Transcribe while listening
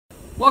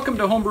Welcome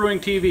to Home Brewing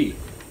TV.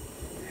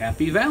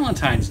 Happy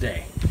Valentine's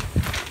Day.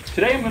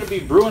 Today I'm going to be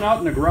brewing out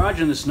in the garage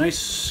on this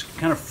nice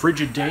kind of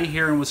frigid day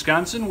here in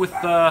Wisconsin with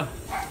my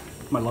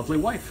lovely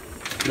wife.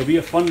 It'll be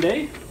a fun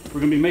day.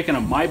 We're going to be making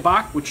a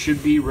Maibock, which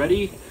should be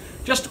ready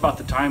just about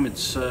the time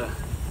it's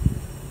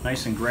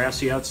nice and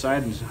grassy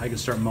outside and I can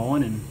start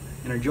mowing and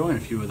enjoying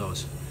a few of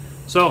those.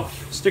 So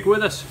stick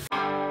with us.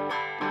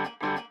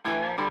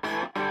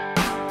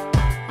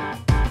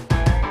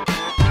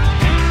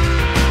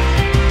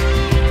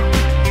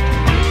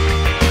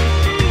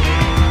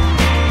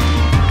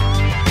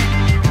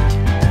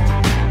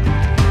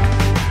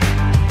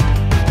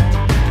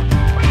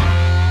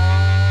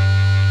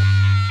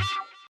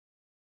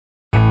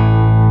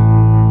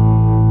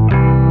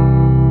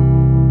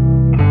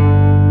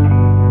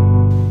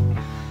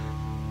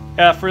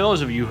 For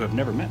those of you who have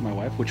never met my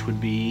wife, which would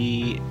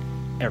be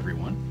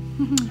everyone,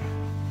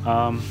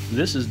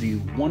 this is the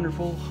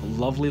wonderful,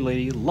 lovely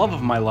lady, love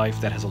of my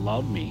life, that has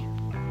allowed me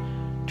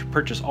to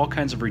purchase all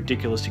kinds of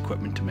ridiculous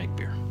equipment to make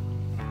beer.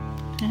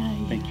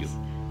 Yes. Thank you.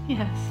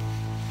 Yes.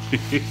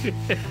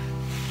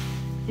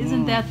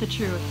 Isn't that the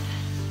truth?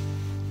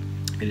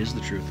 It is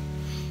the truth.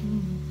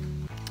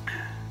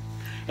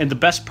 And the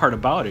best part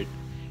about it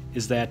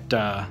is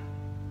that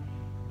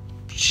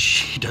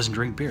she doesn't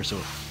drink beer, so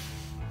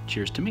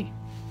cheers to me.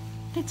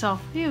 It's all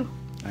for you.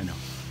 I know.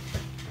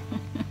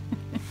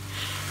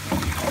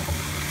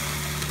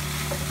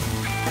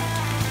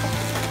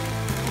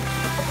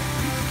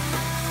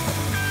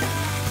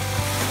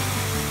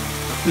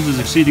 This is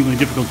exceedingly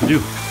difficult to do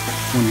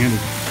one-handed.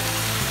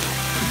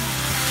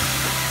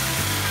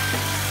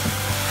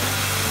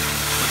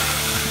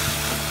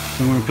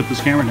 So I'm going to put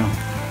this camera down.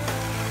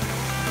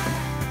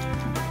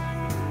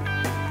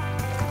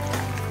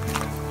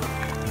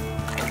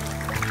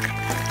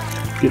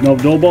 Getting all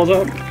the dough balls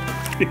out?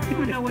 I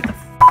don't know what the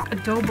a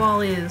dough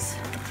ball is.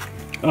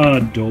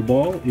 Dough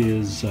ball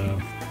is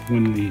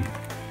when the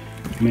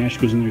mash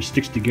goes in there,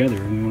 sticks together,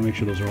 and we want to make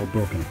sure those are all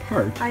broken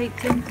apart. I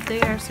think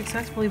they are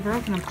successfully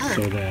broken apart.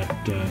 So that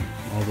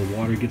all the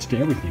water gets to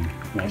everything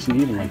nice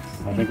and evenly.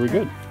 I think we're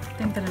good. I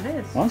think that it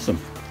is. Awesome.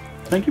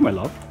 Thank you, my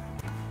love.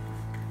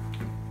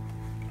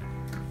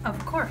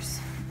 Of course.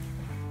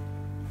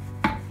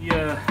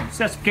 The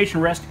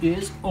specification rest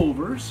is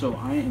over, so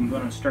I am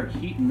going to start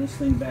heating this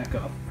thing back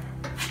up.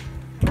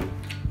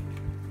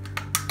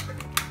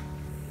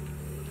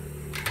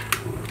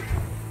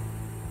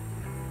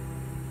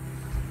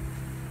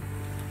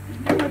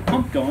 Get my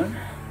pump going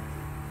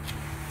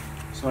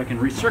so I can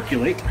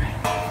recirculate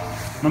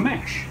my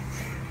mash.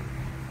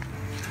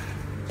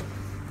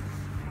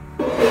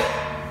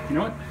 You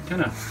know what?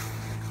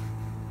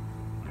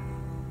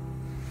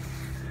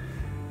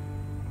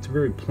 It's a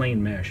very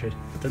plain mash. It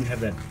doesn't have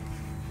that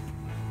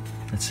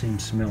same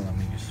smell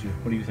I'm used to.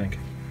 What do you think?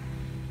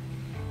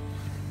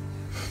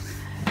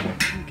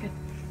 I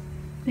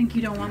think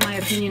you don't want my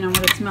opinion on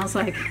what it smells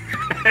like.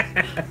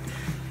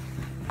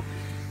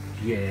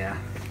 Yeah.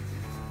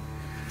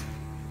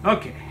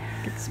 Okay.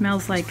 It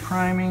smells like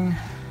priming.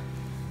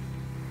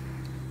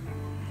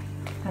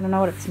 I don't know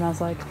what it smells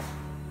like.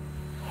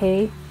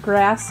 Hay?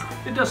 Grass?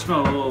 It does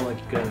smell a little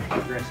like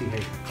grassy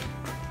hay.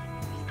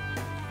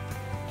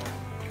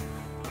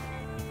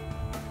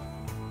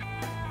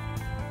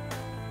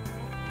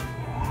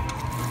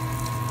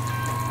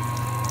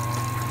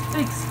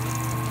 Thanks.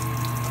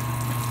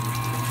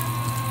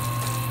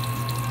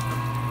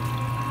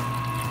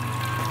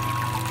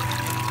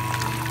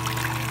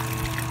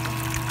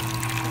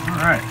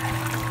 Alright.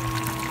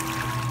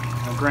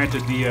 Now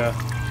granted, the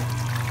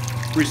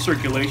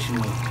recirculation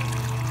will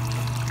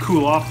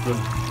cool off the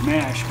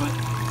mash, but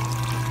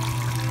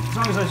as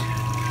long as I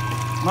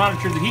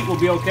monitor the heat, we'll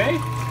be okay.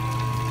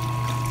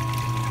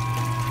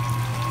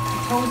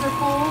 Toes are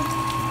cold.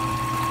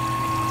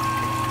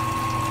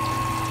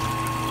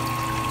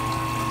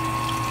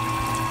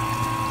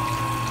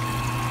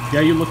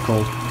 Yeah, you look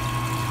cold.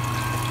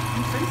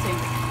 I'm freezing.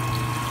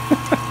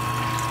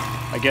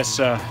 I guess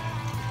if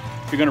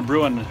you're going to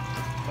brew on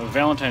a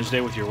Valentine's Day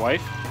with your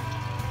wife,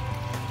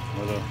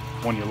 or the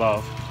one you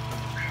love,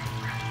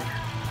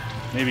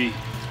 maybe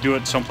do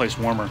it someplace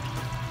warmer.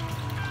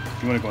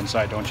 You want to go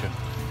inside, don't you?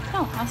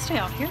 No, I'll stay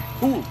out here.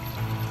 Ooh,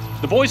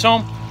 the boy's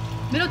home.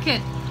 Middle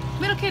kid.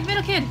 Middle kid,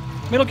 middle kid.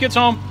 Middle kid's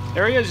home.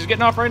 There he is. He's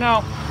getting off right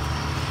now.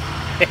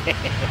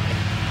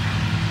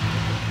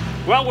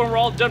 Well, when we're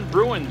all done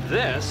brewing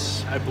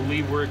this, I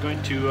believe we're going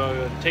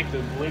to take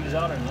the ladies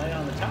out and lay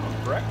on the town,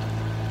 correct?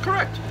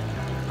 Correct.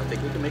 I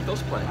think we can make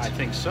those plans. I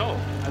think so.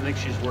 I think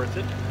she's worth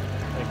it.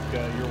 I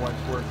think your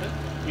wife's worth it,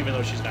 even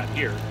though she's not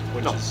here,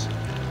 which is,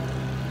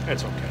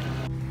 it's okay.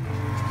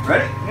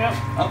 Ready? Yeah.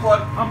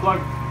 Unplug.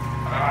 Unplug.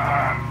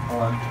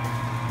 Hold on.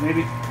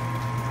 Maybe.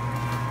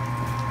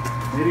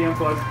 Maybe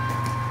unplug.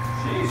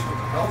 Jeez, what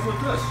the hell's with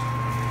this?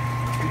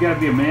 You gotta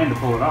be a man to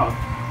pull it out.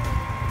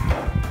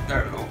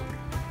 There we go.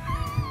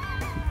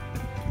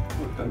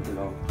 Bent it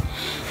out.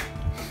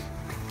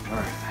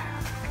 Alright.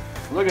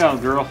 Look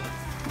out, girl.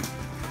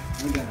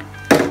 We gotta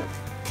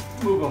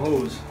move a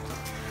hose.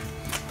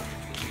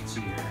 Let's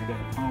see here. I got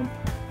a pump.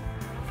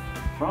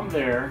 from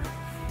there,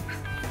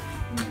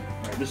 all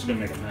right, this is gonna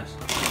make a mess.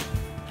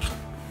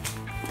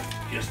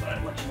 Just thought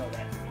I'd let you know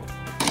that.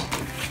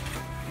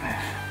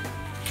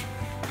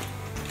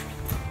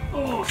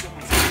 Oh,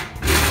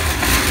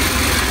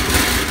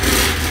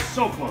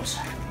 so close.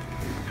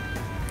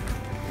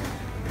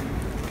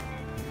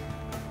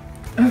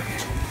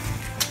 Okay.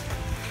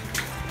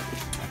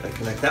 I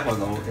connect that one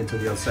though into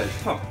the outside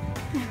pump.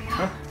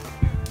 Huh?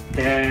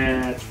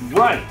 That's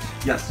right.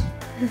 Yes.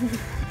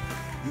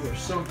 You are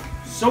so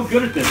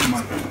good at this,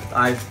 Mark.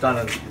 I've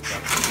done it.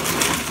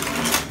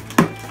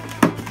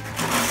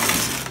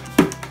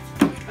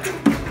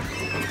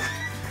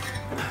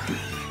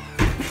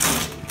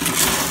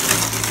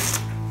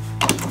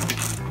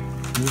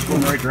 Is this going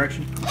in the right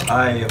direction?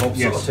 I hope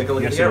Yes. so. Take a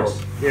look Yes, at the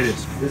arrows. It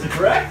is. Is it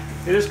correct?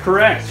 It is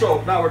correct.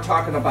 So now we're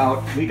talking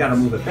about we got to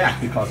move it back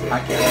because I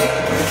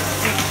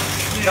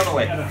can't. The other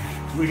way.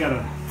 We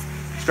gotta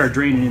start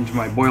draining into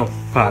my boil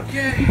pot.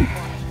 Okay.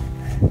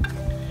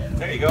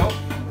 There you go.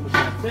 Put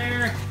that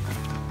there.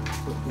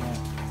 Put that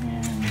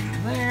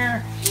in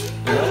there.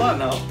 Hold on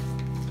now.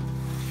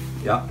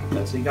 Yeah,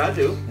 that's what you gotta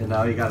do. And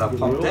now you gotta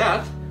pump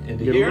that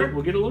into here.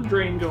 We'll get a little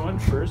drain going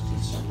first.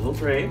 It's A little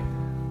drain.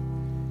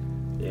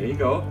 There you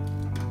go.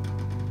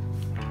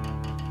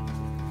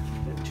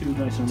 too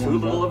nice and Too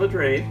warm. little of a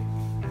drain.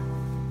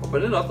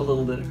 Open it up a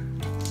little bit.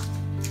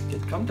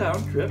 Come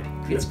down. Drip.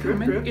 It's Drip.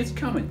 coming. Drip. It's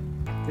coming.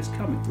 It's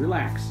coming.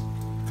 Relax.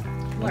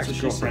 Relax, That's what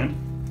she girlfriend.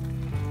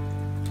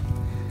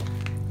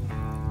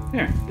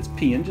 There. It's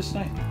peeing just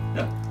fine.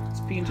 Yeah. It's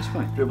peeing just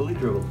fine. Dribbly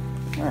dribble.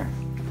 All right.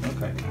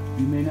 Okay.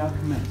 You may now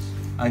commence.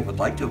 I would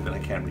like to, but I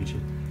can't reach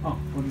it. Oh,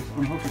 well, just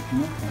unhook it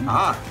from that one.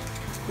 Ah.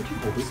 Would you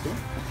hold this there?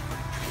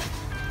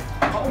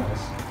 Hold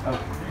this.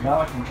 Okay. Now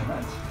I can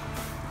commence.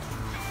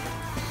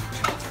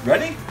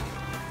 Ready?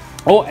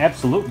 Oh,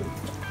 absolutely.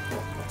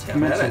 Let's have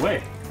Commence at it.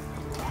 away.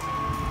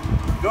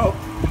 Go.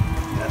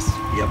 Yes.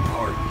 Yep.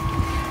 Hard.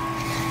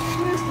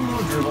 Just a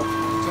little dribble.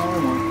 That's all I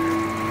want.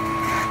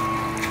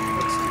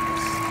 Let's do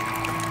this.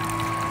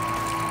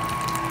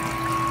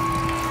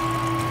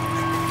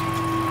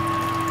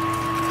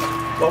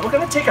 Well, we're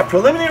going to take a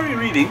preliminary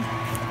reading.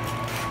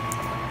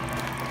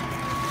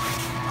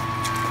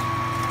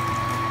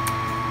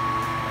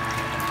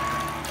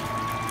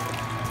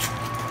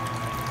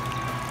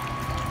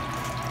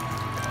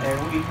 And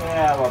we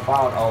have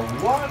about a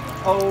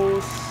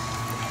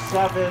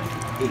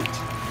 1078.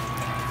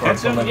 For our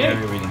 1078?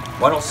 preliminary reading.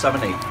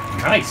 1078.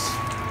 Nice.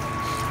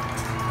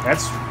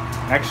 That's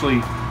actually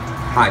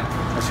Hi.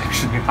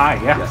 high.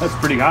 Yeah, Yes. that's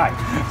pretty high.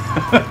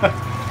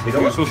 Take a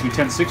It was look. supposed to be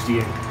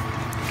 1068.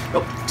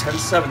 Nope,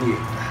 1078.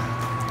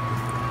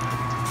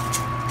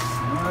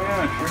 Oh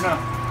yeah, sure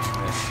enough.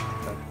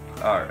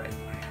 All right.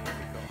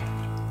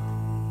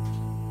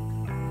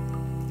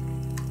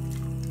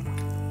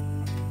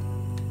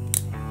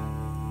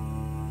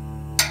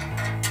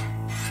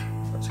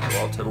 Let's go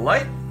out to the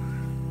light.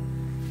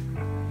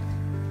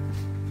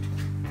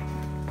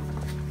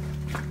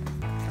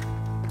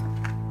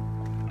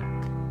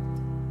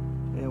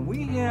 And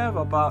we have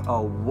about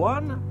a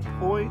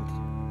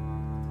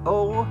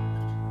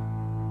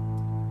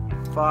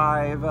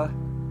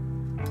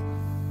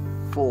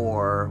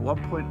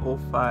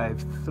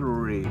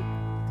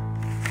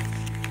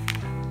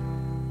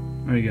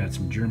We got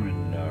some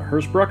German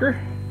Hersbrucker.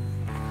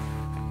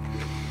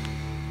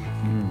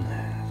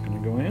 It's gonna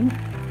go in.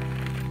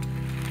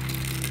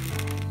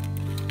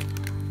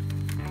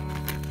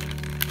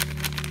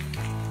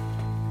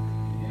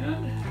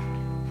 And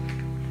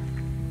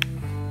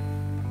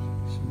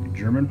some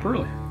German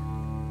Pearly.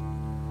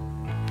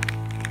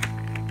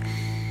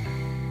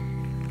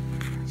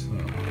 So,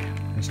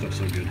 that stuff's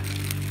so good.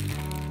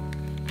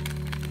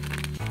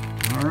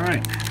 All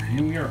right,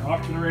 and we are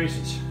off to the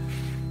races.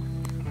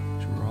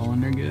 So we're all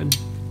in there good.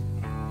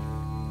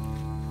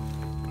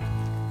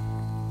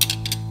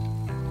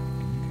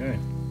 Okay.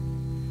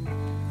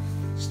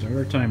 Start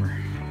our timer.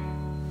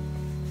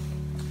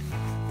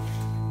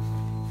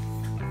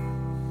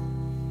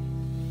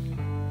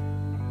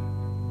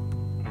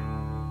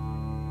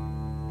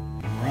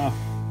 We're off.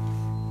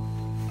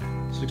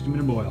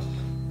 60-minute boil.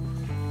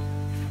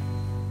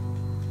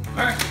 All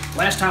right,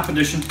 last top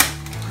edition.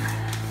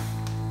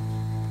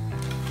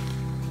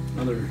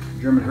 Another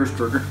German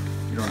Hersberger.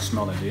 You don't want to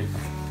smell that, do you?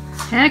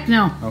 Heck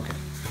no. Okay.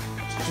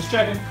 Just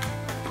checking.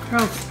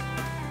 Gross.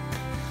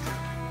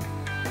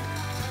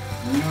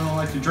 I don't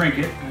like to drink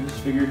it. I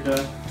just figured you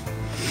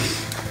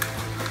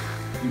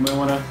might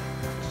want to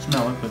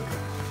smell it, but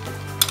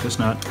guess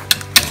not.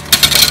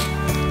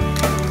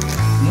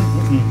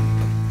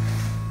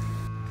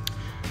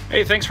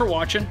 Hey, thanks for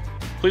watching.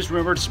 Please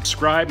remember to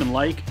subscribe and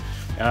like.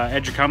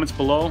 Add your comments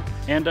below.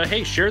 And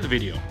hey, share the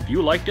video. If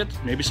you liked it,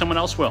 maybe someone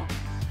else will.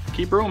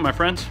 Keep brewing, my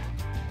friends.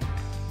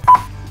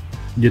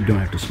 You don't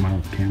have to smile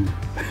at the camera.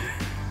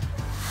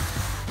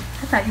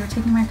 I thought you were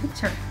taking my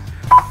picture.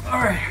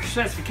 Alright,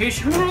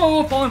 satisfaction.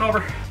 Oh, falling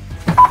over.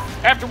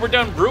 After we're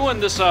done brewing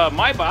this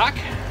Maibock,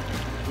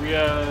 we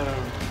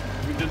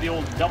did the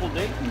old double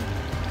date and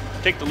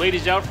take the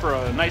ladies out for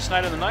a nice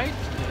night of the night.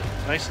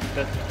 Nice.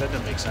 That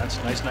doesn't make sense.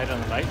 Nice night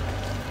on the night.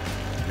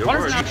 Your I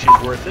word. think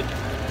she's worth it.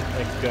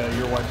 I think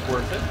your wife's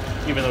worth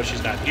it, even though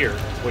she's not here,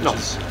 which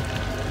is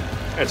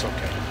that's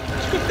okay.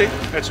 It's a good thing.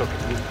 That's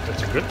okay.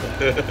 That's a good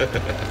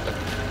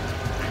thing.